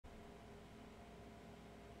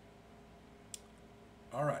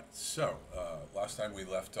All right, so last time we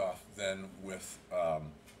left off then with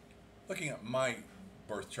looking at my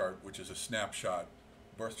birth chart, which is a snapshot.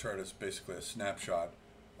 Birth chart is basically a snapshot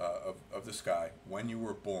of the sky when you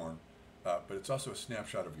were born, but it's also a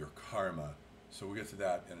snapshot of your karma. So we'll get to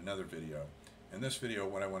that in another video. In this video,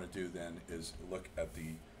 what I want to do then is look at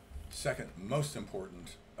the second most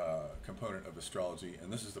important component of astrology,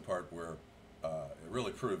 and this is the part where it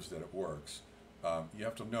really proves that it works. You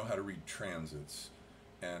have to know how to read transits.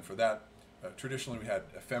 And for that, traditionally we had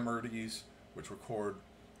ephemerides, which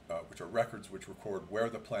are records which record where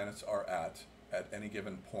the planets are at any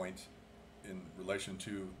given point in relation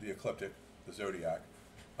to the ecliptic, the zodiac.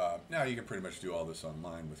 Now you can pretty much do all this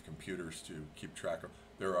online with computers to keep track of.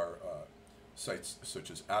 There are sites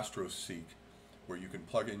such as Astrology, where you can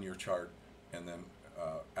plug in your chart and then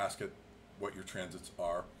ask it what your transits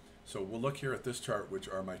are. So we'll look here at this chart, which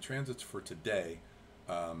are my transits for today.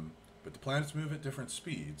 But the planets move at different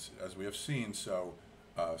speeds, as we have seen, so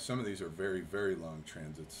some of these are very, very long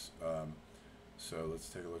transits. So let's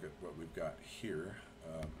take a look at what we've got here.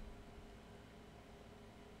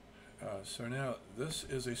 So now, this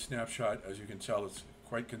is a snapshot. As you can tell, it's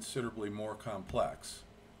quite considerably more complex.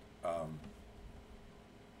 Let's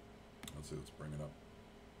bring it up.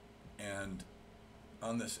 And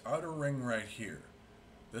on this outer ring right here,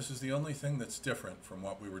 this is the only thing that's different from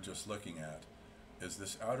what we were just looking at, is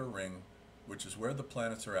this outer ring, which is where the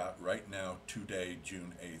planets are at right now, today,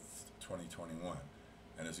 June 8th, 2021.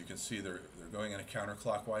 And as you can see, they're going in a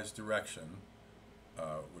counterclockwise direction,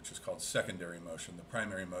 which is called secondary motion. The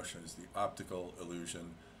primary motion is the optical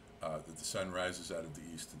illusion that the sun rises out of the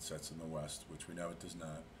east and sets in the west, which we know it does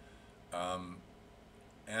not.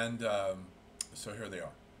 So here they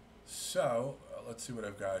are. So let's see what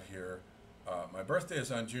I've got here. My birthday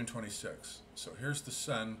is on June 26th. So here's the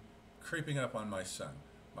sun creeping up on my sun.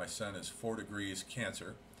 My sun is 4 degrees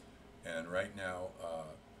Cancer, and right now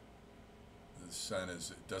the sun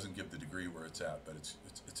it doesn't give the degree where it's at, but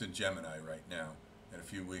it's in Gemini right now. In a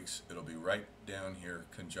few weeks, it'll be right down here,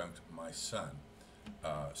 conjunct my sun.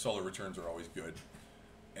 Solar returns are always good,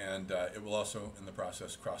 and it will also, in the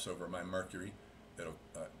process, cross over my Mercury. It'll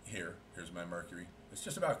here's my Mercury. It's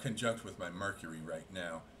just about conjunct with my Mercury right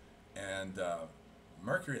now, and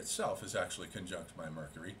Mercury itself is actually conjunct my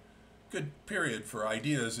Mercury. Good period for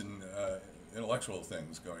ideas and intellectual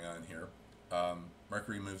things going on here.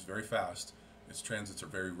 Mercury moves very fast. Its transits are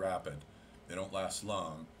very rapid. They don't last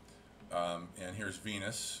long. And here's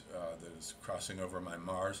Venus that is crossing over my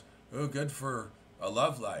Mars. Oh, good for a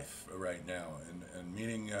love life right now and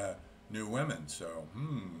meeting new women. So,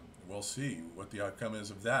 we'll see what the outcome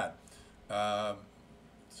is of that. So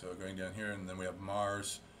going down here, and then we have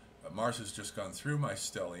Mars. Mars has just gone through my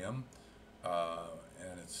stellium,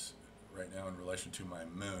 and it's right now in relation to my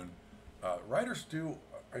moon. Writers do,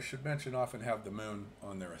 I should mention, often have the moon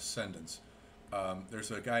on their ascendants.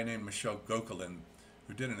 There's a guy named Michel Gauquelin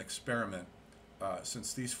who did an experiment.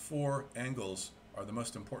 Since these 4 angles are the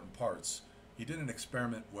most important parts, he did an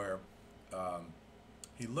experiment where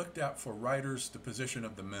he looked at, for writers, the position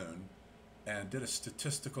of the moon and did a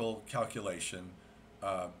statistical calculation.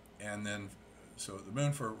 And then, so the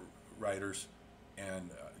moon for writers,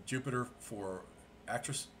 and Jupiter for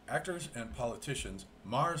actors and politicians,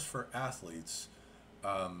 Mars for athletes.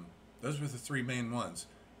 Those were the 3 main ones,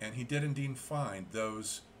 and he did indeed find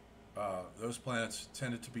those planets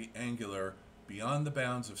tended to be angular beyond the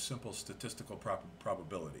bounds of simple statistical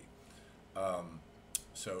probability.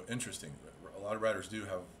 So interesting. A lot of writers do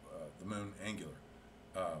have the moon angular.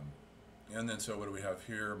 And then, so what do we have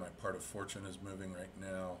here? My part of fortune is moving right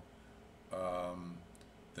now.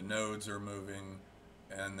 The nodes are moving.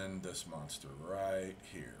 And then this monster right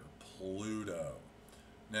here, Pluto.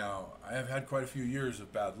 Now, I have had quite a few years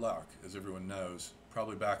of bad luck, as everyone knows,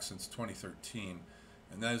 probably back since 2013,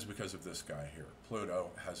 and that is because of this guy here.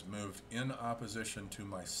 Pluto has moved in opposition to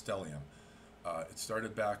my stellium. It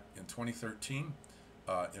started back in 2013.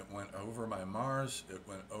 It went over my Mars, it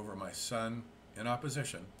went over my Sun in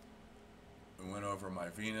opposition, it went over my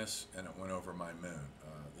Venus, and it went over my Moon.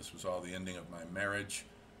 This was all the ending of my marriage,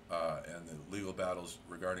 and the legal battles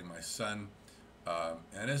regarding my son.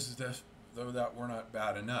 And as though that were not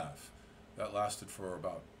bad enough, that lasted for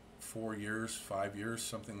about 4 years, 5 years,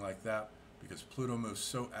 something like that, because Pluto moves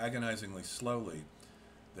so agonizingly slowly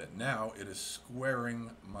that now it is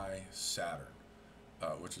squaring my Saturn,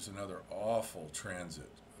 which is another awful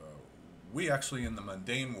transit. We actually, in the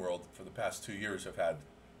mundane world, for the past 2 years, have had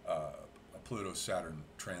a Pluto-Saturn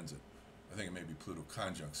transit. I think it may be Pluto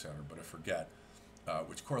conjunct Saturn, but I forget.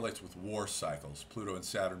 Which correlates with war cycles. Pluto and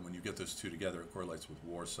Saturn, when you get those two together, it correlates with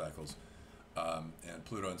war cycles. And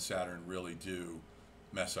Pluto and Saturn really do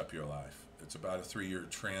mess up your life. It's about a 3-year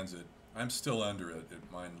transit. I'm still under it.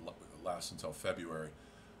 Mine lasts until February.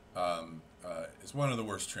 It's one of the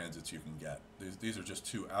worst transits you can get. These are just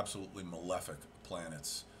two absolutely malefic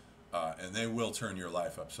planets, and they will turn your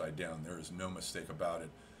life upside down. There is no mistake about it.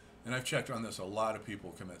 And I've checked on this. A lot of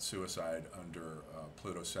people commit suicide under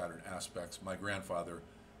Pluto-Saturn aspects. My grandfather,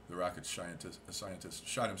 the rocket scientist,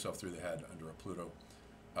 shot himself through the head under a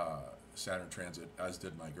Pluto-Saturn transit, as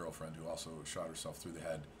did my girlfriend, who also shot herself through the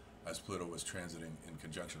head as Pluto was transiting in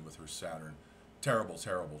conjunction with her Saturn. Terrible,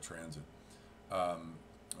 terrible transit.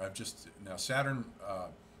 Now Saturn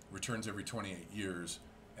returns every 28 years,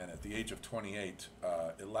 and at the age of 28,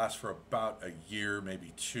 it lasts for about a year,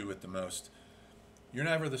 maybe 2 at the most. You're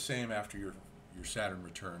never the same after your Saturn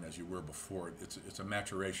return as you were before. It's a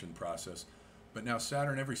maturation process. But now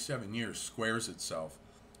Saturn every 7 years squares itself.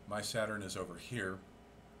 My Saturn is over here,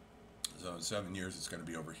 so in 7 years it's going to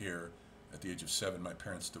be over here. At the age of 7, my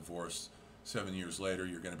parents divorced. 7 years later,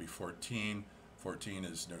 you're going to be 14. 14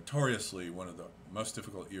 is notoriously one of the most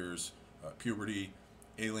difficult years. Puberty,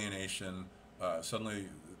 alienation. Suddenly,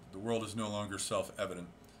 the world is no longer self-evident.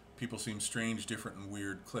 People seem strange, different, and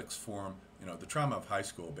weird. Cliques form. The trauma of high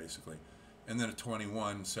school, basically. And then at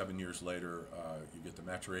 21, 7 years later, you get the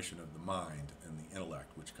maturation of the mind and the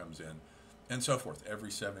intellect, which comes in, and so forth. Every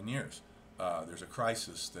 7 years, there's a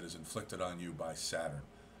crisis that is inflicted on you by Saturn.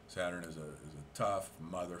 Saturn is a tough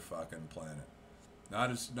motherfucking planet. Not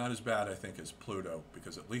as bad, I think, as Pluto,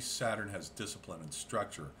 because at least Saturn has discipline and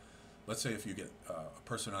structure. Let's say if you get a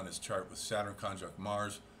person on his chart with Saturn conjunct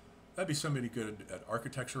Mars, that'd be somebody good at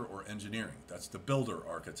architecture or engineering. That's the builder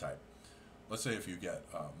archetype. Let's say if you get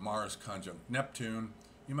Mars conjunct Neptune,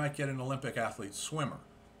 you might get an Olympic athlete swimmer.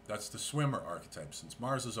 That's the swimmer archetype, since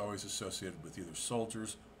Mars is always associated with either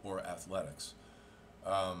soldiers or athletics.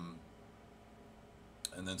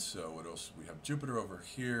 And then, so what else? We have Jupiter over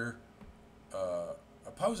here,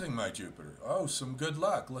 opposing my Jupiter. Oh, some good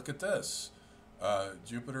luck. Look at this.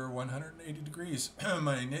 Jupiter 180 degrees.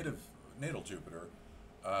 My natal Jupiter.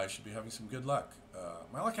 I should be having some good luck.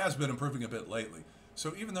 My luck has been improving a bit lately.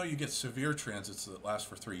 So even though you get severe transits that last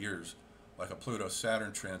for 3 years, like a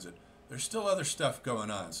Pluto-Saturn transit, there's still other stuff going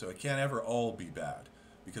on. So it can't ever all be bad,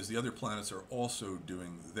 because the other planets are also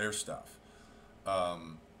doing their stuff.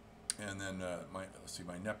 And then let's see,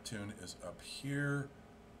 my Neptune is up here.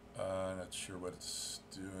 Not sure what it's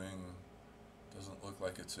doing. Doesn't look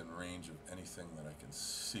like it's in range of anything that I can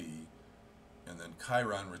see. And then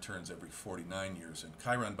Chiron returns every 49 years. And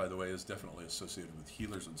Chiron, by the way, is definitely associated with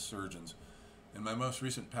healers and surgeons. In my most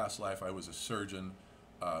recent past life, I was a surgeon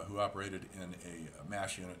who operated in a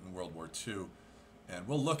MASH unit in World War II. And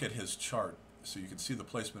we'll look at his chart so you can see the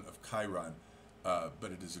placement of Chiron.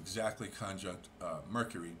 But it is exactly conjunct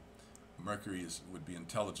Mercury. Mercury would be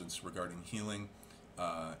intelligence regarding healing.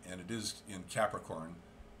 And it is in Capricorn,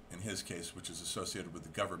 in his case, which is associated with the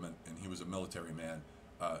government. And he was a military man.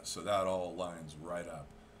 So that all lines right up.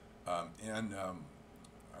 I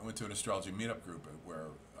went to an astrology meetup group where,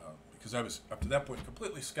 because I was up to that point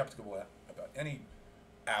completely skeptical about any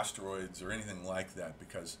asteroids or anything like that,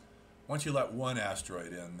 because once you let one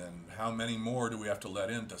asteroid in, then how many more do we have to let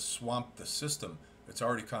in to swamp the system? It's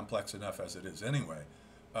already complex enough as it is anyway.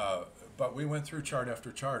 But we went through chart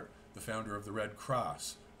after chart. The founder of the Red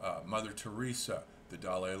Cross, Mother Teresa, the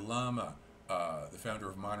Dalai Lama, the founder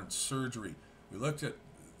of modern surgery. We looked at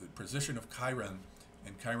the position of Chiron,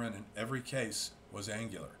 and Chiron in every case was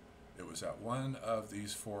angular. It was at one of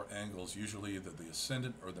these 4 angles, usually either the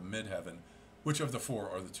ascendant or the midheaven. Which of the 4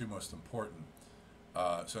 are the 2 most important?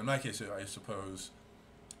 So in my case, I suppose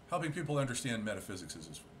helping people understand metaphysics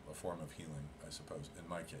is a form of healing, I suppose, in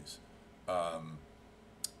my case. And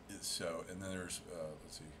then there's,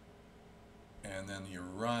 let's see, and then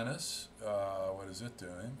Uranus, what is it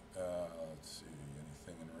doing? Let's see,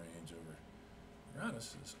 anything in range over.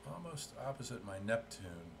 Uranus is almost opposite my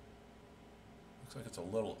Neptune. Looks like it's a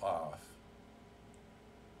little off.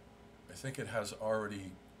 I think it has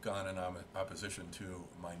already gone in opposition to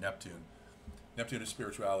my Neptune. Neptune is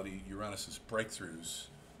spirituality, Uranus is breakthroughs,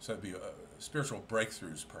 so it'd be spiritual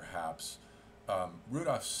breakthroughs, perhaps.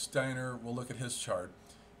 Rudolf Steiner, we'll look at his chart,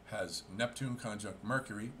 has Neptune conjunct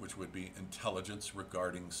Mercury, which would be intelligence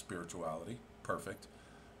regarding spirituality. Perfect.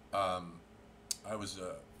 I was,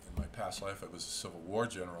 in my past life, I was a Civil War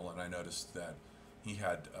general, and I noticed that he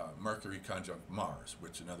had Mercury conjunct Mars,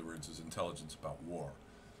 which in other words is intelligence about war.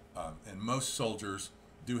 And most soldiers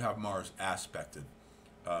do have Mars aspected.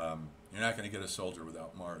 You're not going to get a soldier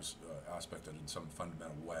without Mars aspected in some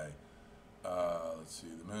fundamental way. Let's see,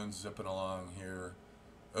 the moon's zipping along here.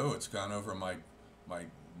 Oh, it's gone over my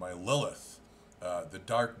Lilith. The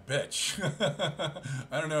dark bitch.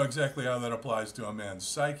 I don't know exactly how that applies to a man's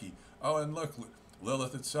psyche. Oh, and look,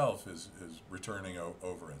 Lilith itself is returning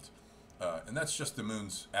over it. And that's just the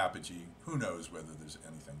moon's apogee. Who knows whether there's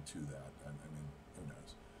anything to that? I mean, who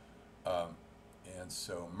knows? And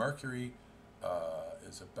so Mercury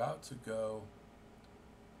is about to go.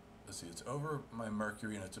 Let's see, it's over my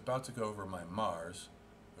Mercury and it's about to go over my Mars,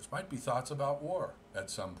 which might be thoughts about war at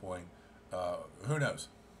some point. Who knows?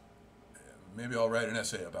 Maybe I'll write an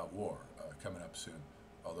essay about war coming up soon,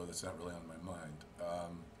 although that's not really on my mind.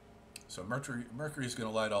 So Mercury is going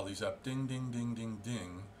to light all these up, ding, ding, ding, ding,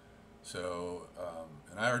 ding. So,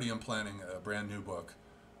 and I already am planning a brand new book,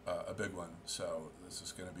 a big one. So this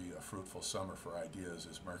is going to be a fruitful summer for ideas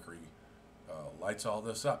as Mercury lights all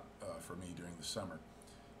this up for me during the summer.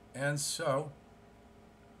 And so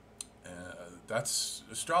that's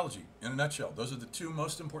astrology in a nutshell. Those are the two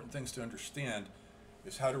most important things to understand,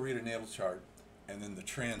 is how to read a natal chart and then the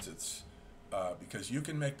transits. Because you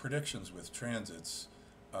can make predictions with transits.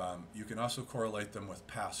 You can also correlate them with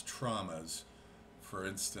past traumas. For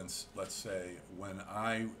instance, let's say when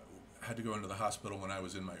I had to go into the hospital when I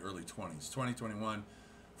was in my early 20s, 2021,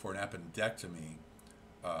 for an appendectomy,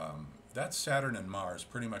 that's Saturn and Mars.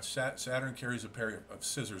 Pretty much Saturn carries a pair of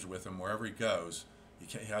scissors with him wherever he goes.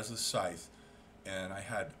 He has a scythe. And I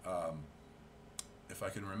had, if I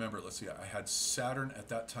can remember, let's see, I had Saturn at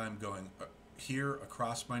that time going here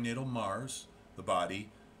across my natal Mars, the body,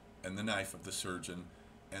 and the knife of the surgeon.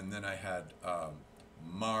 And then I had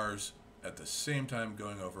Mars at the same time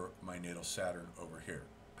going over my natal Saturn over here.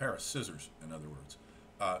 A pair of scissors, in other words.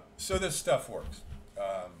 So this stuff works.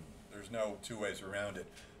 There's no two ways around it.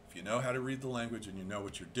 If you know how to read the language and you know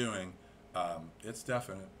what you're doing, it's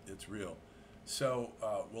definite, it's real. So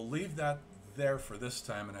we'll leave that there for this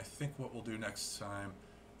time, and I think what we'll do next time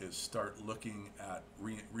is start looking at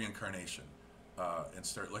reincarnation and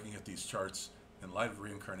start looking at these charts in light of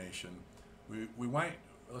reincarnation. We might,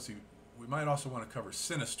 let's see, we might also want to cover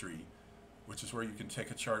synastry, which is where you can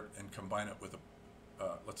take a chart and combine it with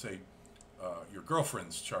a, let's say, your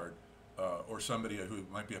girlfriend's chart, or somebody who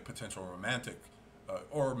might be a potential romantic,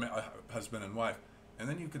 or a husband and wife, and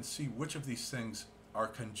then you can see which of these things are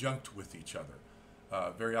conjunct with each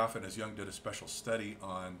other. Very often, as Jung did a special study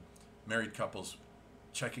on married couples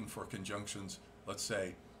checking for conjunctions, let's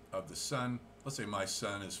say, of the sun. Let's say my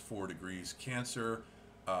sun is 4 degrees Cancer,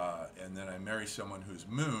 and then I marry someone whose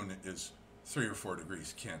moon is 3 or 4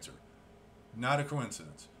 degrees Cancer. Not a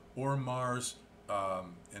coincidence. Or Mars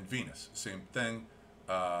and Venus, same thing.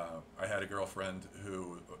 I had a girlfriend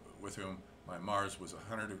with whom my Mars was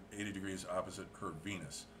 180 degrees opposite her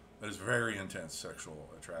Venus. That is very intense sexual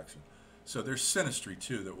attraction. So there's synastry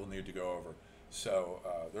too that we'll need to go over. So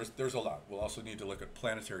there's a lot. We'll also need to look at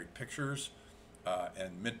planetary pictures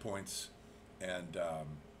and midpoints and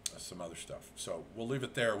some other stuff. So we'll leave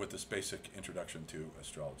it there with this basic introduction to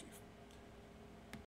astrology.